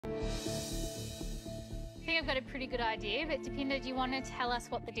think I've got a pretty good idea, but Depinder, do you want to tell us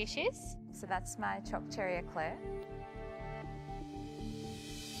what the dish is? So that's my chopped cherry eclair.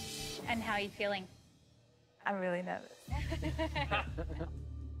 And how are you feeling? I'm really nervous.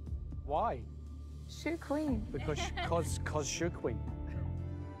 Why? Shoe queen. Because shoe queen.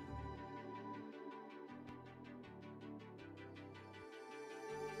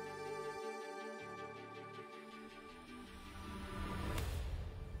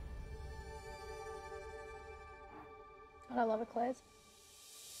 I love Eclairs.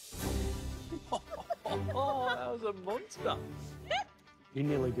 Oh, that was a monster. You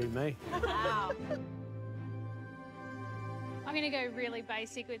nearly beat me. Wow. I'm going to go really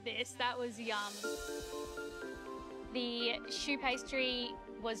basic with this. That was yum. The choux pastry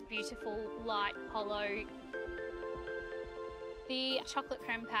was beautiful, light, hollow. The chocolate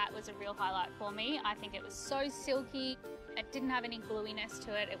creme pat was a real highlight for me. I think it was so silky. It didn't have any gluiness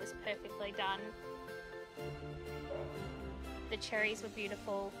to it. It was perfectly done. The cherries were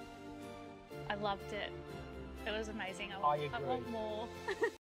beautiful. I loved it. It was amazing. I want more.